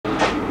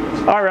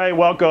All right,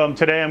 welcome.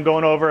 Today I'm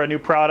going over a new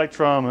product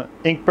from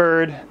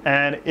Inkbird,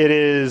 and it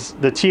is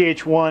the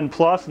TH1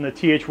 Plus and the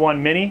TH1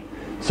 Mini.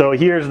 So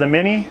here's the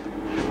Mini,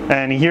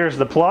 and here's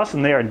the Plus,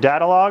 and they are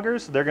data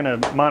loggers. They're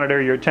going to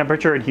monitor your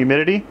temperature and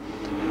humidity.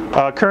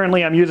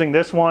 Currently I'm using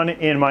this one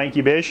in my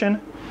incubation,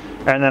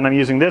 and then I'm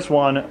using this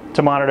one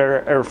to monitor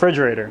a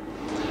refrigerator.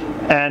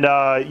 And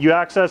you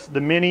access the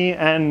Mini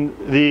and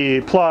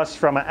the Plus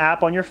from an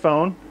app on your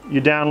phone.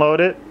 You download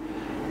it,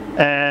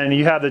 and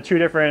you have the two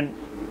different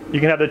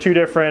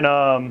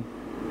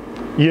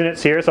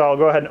units here. So I'll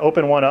go ahead and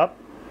open one up,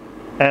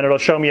 and it'll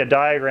show me a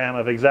diagram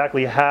of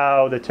exactly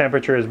how the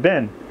temperature has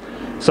been.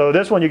 So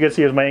this one you can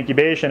see is my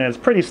incubation, and it's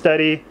pretty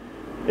steady.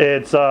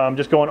 It's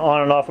just going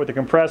on and off with the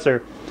compressor.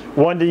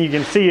 One thing you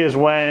can see is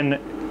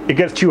when it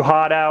gets too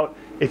hot out,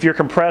 if your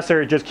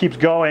compressor just keeps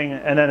going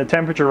and then the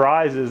temperature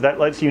rises, that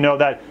lets you know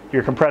that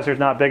your compressor is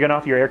not big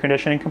enough, your air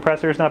conditioning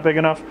compressor is not big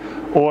enough,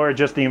 or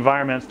just the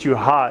environment's too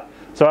hot.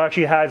 So I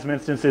actually had some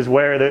instances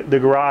where the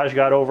garage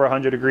got over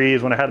 100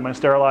 degrees when I had my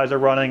sterilizer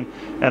running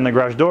and the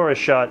garage door was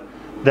shut,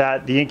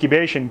 that the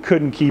incubation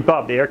couldn't keep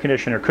up, the air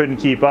conditioner couldn't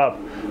keep up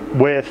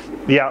with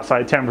the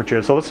outside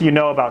temperature. So let's say you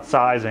know about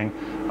sizing.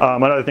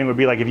 Another thing would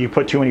be like if you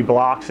put too many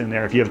blocks in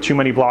there. If you have too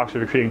many blocks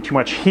that are creating too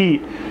much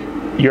heat,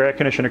 your air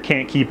conditioner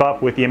can't keep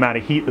up with the amount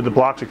of heat that the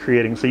blocks are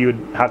creating, so you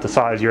would have to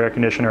size your air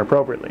conditioner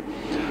appropriately.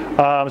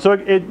 So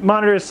it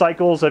monitors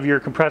cycles of your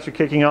compressor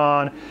kicking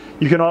on.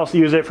 You can also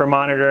use it for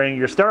monitoring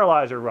your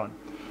sterilizer run.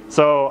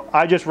 So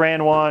I just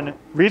ran one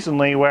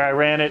recently where I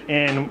ran it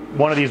in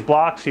one of these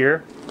blocks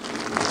here,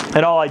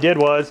 and all I did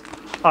was,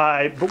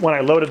 when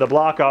I loaded the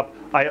block up,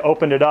 I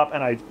opened it up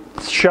and I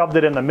shoved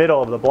it in the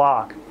middle of the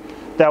block.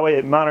 That way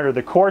it monitored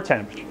the core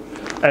temperature.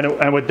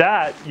 And with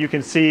that, you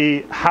can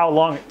see how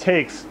long it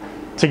takes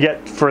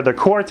for the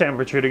core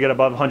temperature to get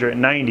above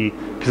 190,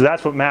 because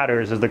that's what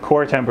matters, is the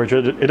core temperature.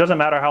 It doesn't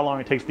matter how long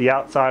it takes the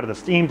outside of the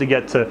steam to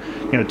get to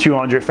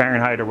 200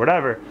 Fahrenheit or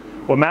whatever.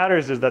 What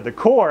matters is that the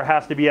core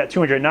has to be at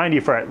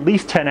 290 for at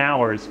least 10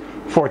 hours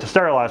for it to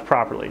sterilize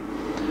properly.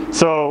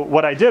 So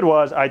what I did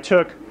was I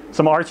took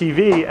some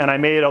RTV and I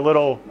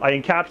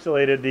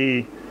encapsulated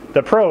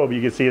the probe,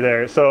 you can see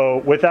there. So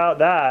without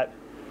that,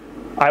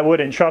 I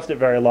wouldn't trust it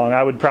very long.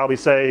 I would probably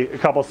say a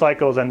couple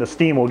cycles and the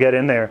steam will get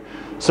in there.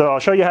 So I'll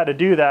show you how to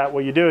do that.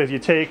 What you do is you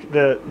take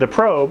the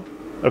probe,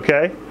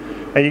 okay,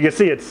 and you can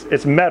see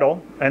it's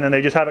metal, and then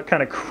they just have it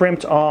kind of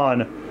crimped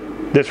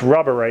on this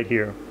rubber right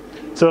here.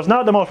 So it's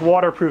not the most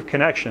waterproof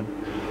connection.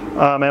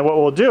 And what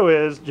we'll do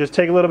is just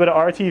take a little bit of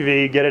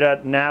RTV, get it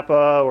at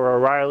Napa or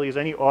O'Reilly's,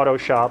 any auto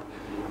shop.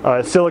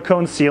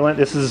 Silicone sealant.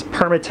 This is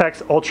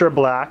Permatex Ultra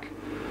Black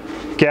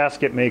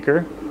gasket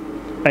maker.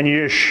 And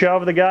you just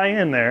shove the guy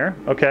in there,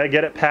 okay,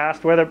 get it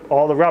past where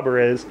all the rubber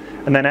is,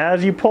 and then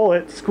as you pull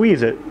it,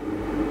 squeeze it.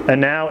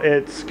 And now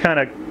it's kind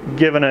of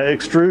given an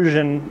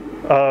extrusion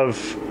of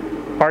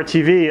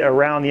RTV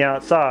around the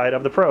outside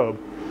of the probe.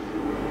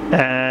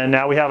 And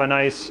now we have a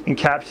nice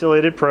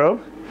encapsulated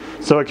probe,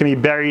 so it can be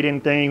buried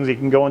in things, it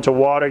can go into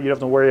water, you don't have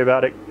to worry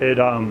about it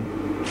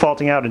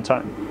faulting out in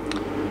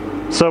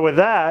time. So with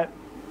that,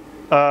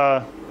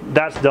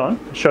 that's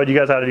done. Showed you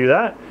guys how to do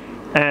that.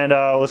 And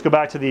let's go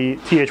back to the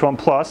TH1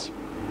 Plus.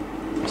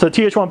 So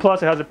TH1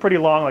 Plus, it has a pretty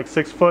long, like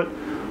 6-foot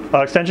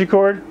extension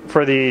cord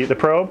for the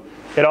probe.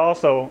 It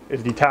also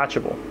is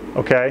detachable,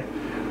 okay?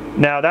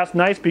 Now that's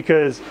nice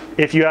because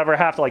if you ever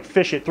have to like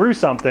fish it through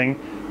something,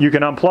 you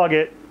can unplug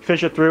it,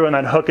 fish it through, and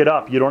then hook it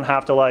up. You don't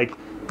have to like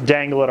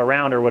dangle it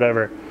around or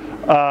whatever.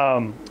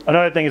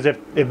 Another thing is if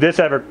this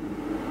ever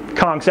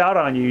conks out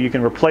on you, you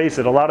can replace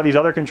it. A lot of these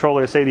other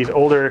controllers, say these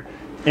older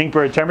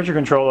Inkbird temperature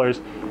controllers,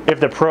 if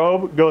the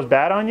probe goes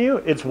bad on you,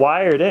 it's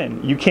wired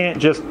in. You can't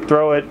just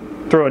throw a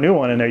new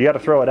one in there. You got to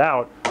throw it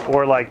out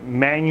or like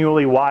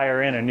manually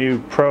wire in a new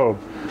probe.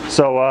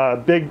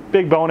 So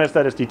big bonus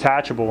that it's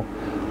detachable.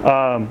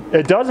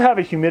 It does have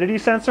a humidity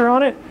sensor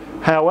on it.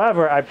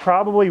 However, I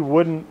probably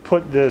wouldn't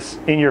put this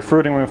in your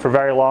fruiting room for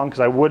very long,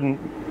 because I wouldn't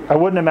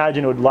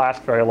imagine it would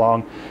last very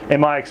long in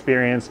my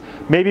experience.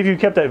 Maybe if you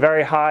kept it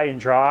very high and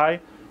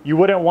dry, you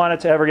wouldn't want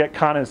it to ever get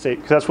condensate,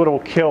 because that's what will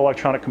kill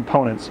electronic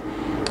components.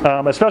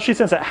 Especially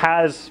since it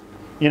has,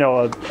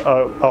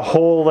 a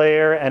whole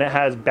layer and it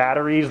has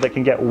batteries that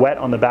can get wet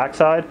on the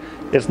backside.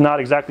 It's not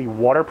exactly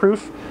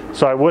waterproof,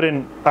 so I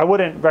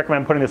wouldn't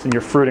recommend putting this in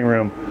your fruiting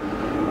room.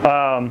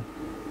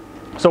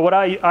 So what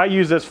I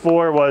used this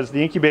for was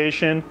the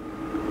incubation.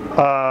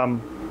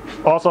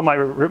 Also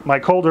my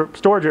cold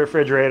storage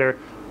refrigerator.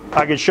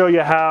 I could show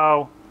you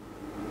how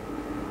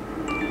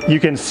you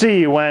can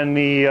see when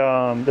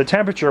the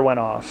temperature went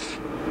off.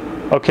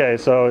 Okay,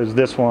 so is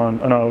this one?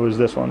 Oh no, it was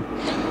this one.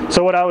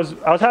 So what I was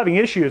having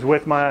issues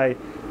with my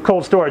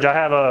cold storage. I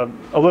have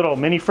a little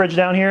mini fridge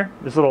down here,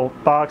 this little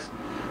box.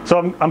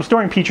 So I'm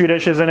storing Petri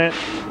dishes in it,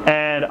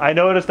 and I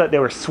noticed that they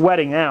were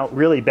sweating out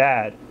really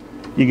bad.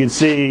 You can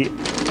see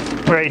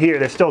right here,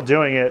 they're still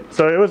doing it.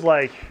 So it was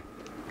like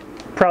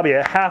probably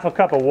a half a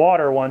cup of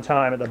water one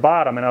time at the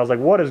bottom, and I was like,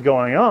 what is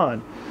going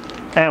on?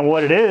 And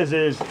what it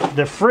is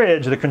the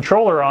fridge, the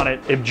controller on it,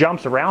 it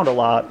jumps around a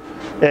lot.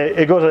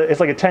 it goes, it's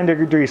like a 10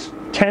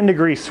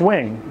 degree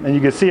swing, and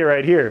you can see it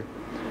right here.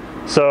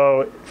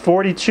 So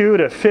 42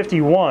 to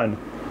 51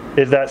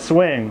 is that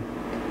swing,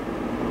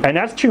 and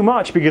that's too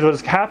much, because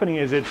what's happening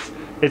is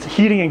it's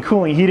heating and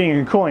cooling,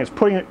 It's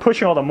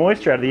pushing all the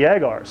moisture out of the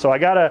agar. So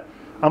what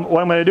I'm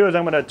going to do is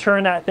I'm going to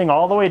turn that thing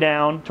all the way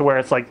down to where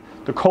it's like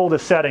the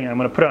coldest setting. I'm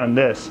going to put it on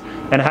this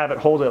and have it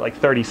hold at like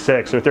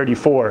 36 or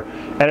 34,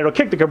 and it'll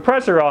kick the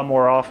compressor on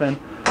more often,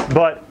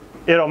 but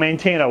it'll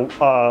maintain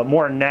a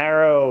more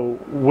narrow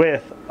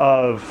width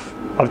of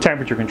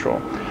temperature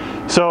control.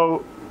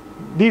 So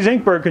these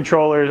Inkbird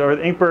controllers, or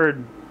the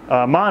Inkbird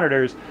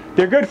monitors,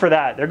 they're good for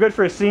that. They're good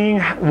for seeing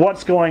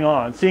what's going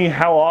on, seeing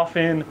how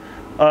often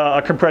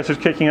a compressor is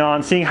kicking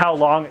on, seeing how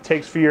long it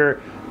takes for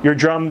your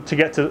drum to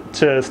get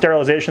to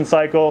sterilization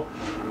cycle.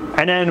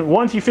 And then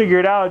once you figure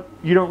it out,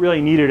 you don't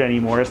really need it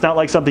anymore. It's not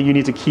like something you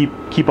need to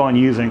keep on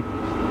using.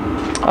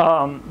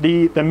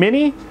 The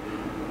Mini,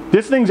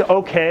 this thing's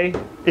okay.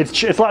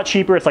 It's a lot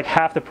cheaper. It's like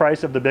half the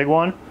price of the big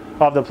one,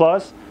 of the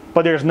Plus,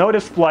 but there's no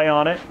display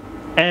on it.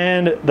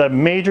 And the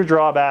major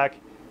drawback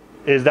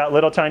is that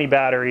little tiny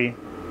battery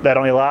that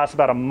only lasts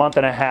about a month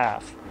and a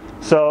half.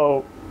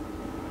 So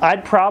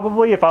I'd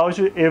probably, if I was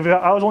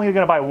only going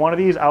to buy one of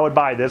these, I would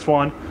buy this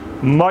one.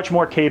 Much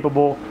more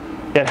capable.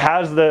 It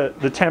has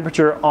the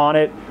temperature on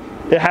it.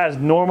 It has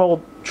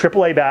normal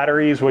AAA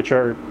batteries, which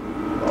are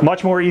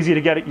much more easy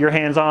to get your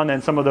hands on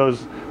than some of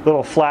those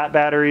little flat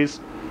batteries.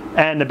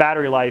 And the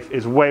battery life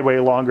is way, way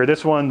longer.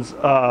 This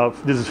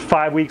is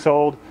 5 weeks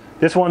old.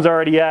 This one's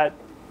already at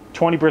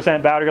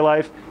 20% battery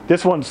life.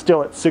 This one's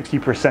still at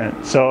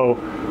 60%. So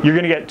you're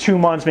gonna get 2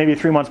 months, maybe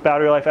 3 months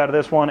battery life out of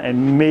this one,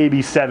 and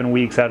maybe 7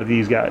 weeks out of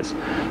these guys.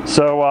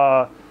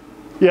 So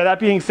yeah, that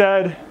being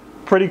said,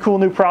 pretty cool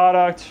new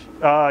product.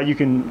 You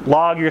can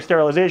log your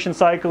sterilization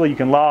cycle, you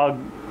can log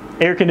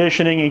air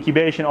conditioning,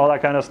 incubation, all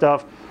that kind of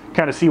stuff,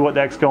 kind of see what the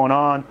heck's going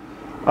on.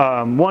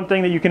 One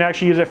thing that you can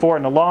actually use it for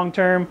in the long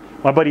term,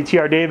 my buddy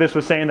TR Davis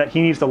was saying that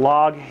he needs to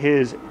log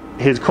his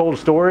cold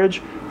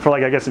storage for,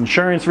 like, I guess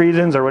insurance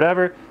reasons or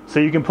whatever, so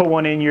you can put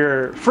one in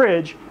your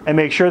fridge and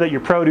make sure that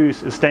your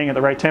produce is staying at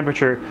the right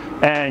temperature,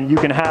 and you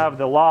can have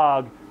the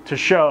log to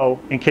show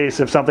in case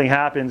if something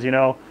happens, you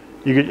know,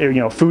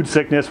 food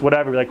sickness,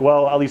 whatever, like,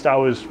 well, at least I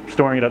was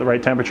storing it at the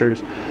right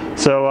temperatures.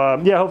 So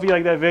yeah, hopefully you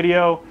like that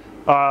video.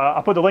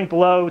 I'll put the link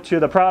below to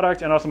the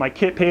product and also my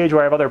kit page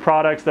where I have other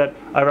products that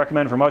I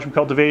recommend for mushroom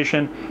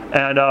cultivation.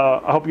 And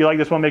I hope you like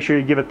this one. Make sure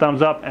you give it a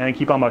thumbs up and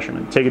keep on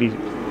mushrooming. Take it easy.